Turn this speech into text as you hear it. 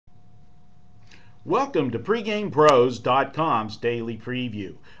Welcome to PregamePros.com's Daily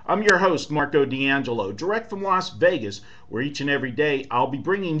Preview. I'm your host, Marco D'Angelo, direct from Las Vegas, where each and every day I'll be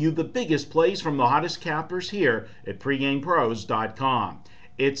bringing you the biggest plays from the hottest cappers here at PregamePros.com.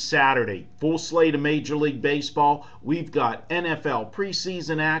 It's Saturday, full slate of Major League Baseball. We've got NFL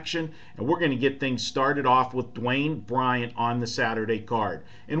preseason action, and we're going to get things started off with Dwayne Bryant on the Saturday card.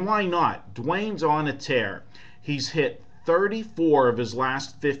 And why not? Dwayne's on a tear. He's hit 34 of his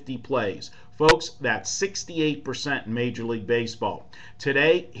last 50 plays. Folks, that's 68% in Major League Baseball.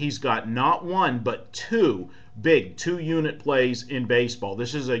 Today, he's got not one, but two big two-unit plays in baseball.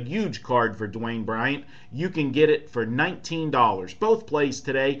 This is a huge card for Dwayne Bryant. You can get it for $19. Both plays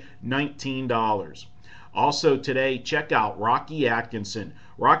today, $19. Also today, check out Rocky Atkinson.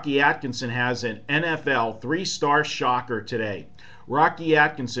 Rocky Atkinson has an NFL three-star shocker today. Rocky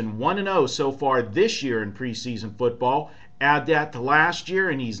Atkinson 1-0 so far this year in preseason football. Add that to last year,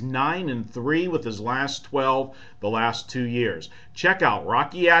 and he's 9-3 with his last 12 the last 2 years. Check out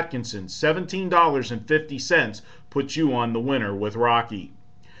Rocky Atkinson, $17.50 puts you on the winner with Rocky.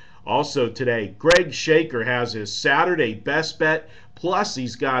 Also today, Greg Shaker has his Saturday best bet, plus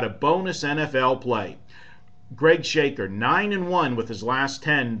he's got a bonus NFL play. Greg Shaker, 9-1 with his last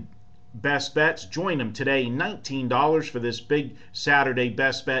 10 best bets. Join him today, $19 for this big Saturday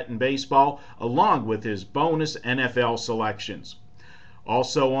best bet in baseball, along with his bonus NFL selections.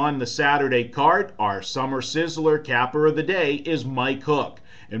 Also on the Saturday card, our Summer Sizzler capper of the day is Mike Hook.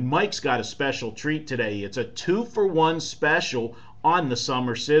 And Mike's got a special treat today. It's a 2-for-1 special on the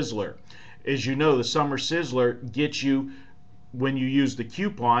Summer Sizzler. As you know, the Summer Sizzler gets you, when you use the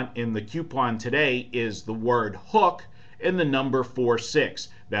coupon, and the coupon today is the word hook and the number 46.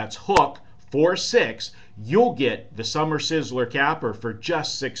 That's hook 46. You'll get the Summer Sizzler capper for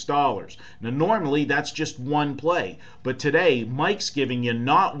just $6. Now normally that's just one play, but today Mike's giving you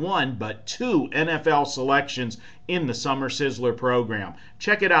not one but two NFL selections in the Summer Sizzler program.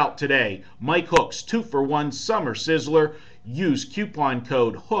 Check it out today. Mike Hook's 2-for-1 Summer Sizzler. Use coupon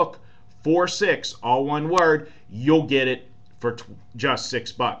code HOOK46, all one word. You'll get it for just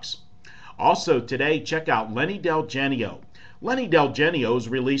 $6. Also today, check out Lenny Del Genio. Lenny Del Genio is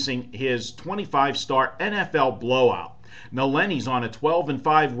releasing his 25-star NFL blowout. Now Lenny's on a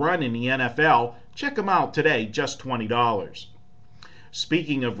 12-5 run in the NFL. Check him out today, just $20.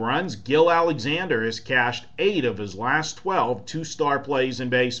 Speaking of runs, Gil Alexander has cashed 8 of his last 12 two-star plays in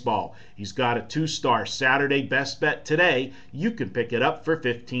baseball. He's got a 2-star Saturday best bet today. You can pick it up for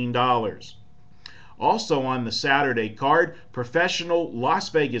 $15. Also on the Saturday card, professional Las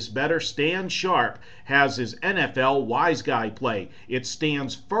Vegas bettor Stan Sharp has his NFL Wise Guy play. It's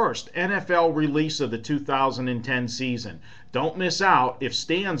Stan's first NFL release of the 2010 season. Don't miss out. If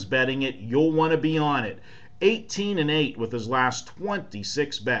Stan's betting it, you'll want to be on it. 18-8 with his last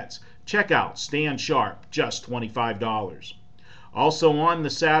 26 bets. Check out Stan Sharp, just $25. Also on the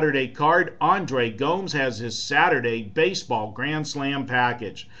Saturday card, Andre Gomes has his Saturday Baseball Grand Slam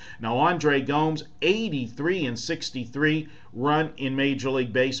package. Now Andre Gomes, 83-63 run in Major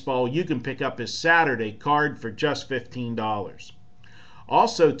League Baseball. You can pick up his Saturday card for just $15.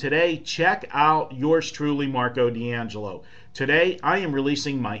 Also today, check out yours truly, Marco D'Angelo. Today I am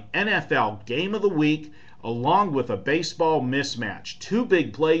releasing my NFL Game of the Week along with a baseball mismatch. Two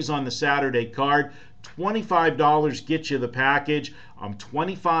big plays on the Saturday card. $25 gets you the package. I'm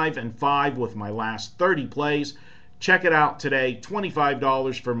 25-5 with my last 30 plays. Check it out today.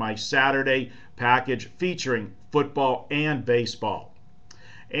 $25 for my Saturday package featuring football and baseball.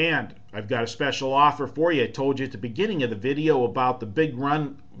 And I've got a special offer for you. I told you at the beginning of the video about the big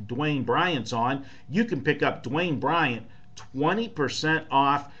run Dwayne Bryant's on. You can pick up Dwayne Bryant 20%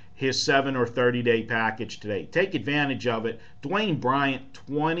 off his 7 or 30-day package today. Take advantage of it. Dwayne Bryant,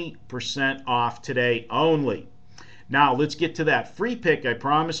 20% off today only. Now let's get to that free pick I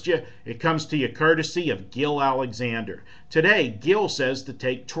promised you. It comes to you courtesy of Gil Alexander. Today, Gil says to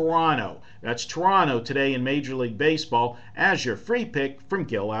take Toronto. That's Toronto today in Major League Baseball as your free pick from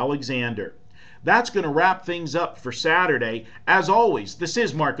Gil Alexander. That's going to wrap things up for Saturday. As always, this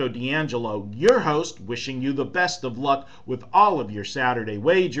is Marco D'Angelo, your host, wishing you the best of luck with all of your Saturday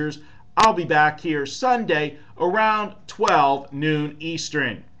wagers. I'll be back here Sunday around 12 noon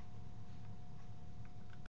Eastern.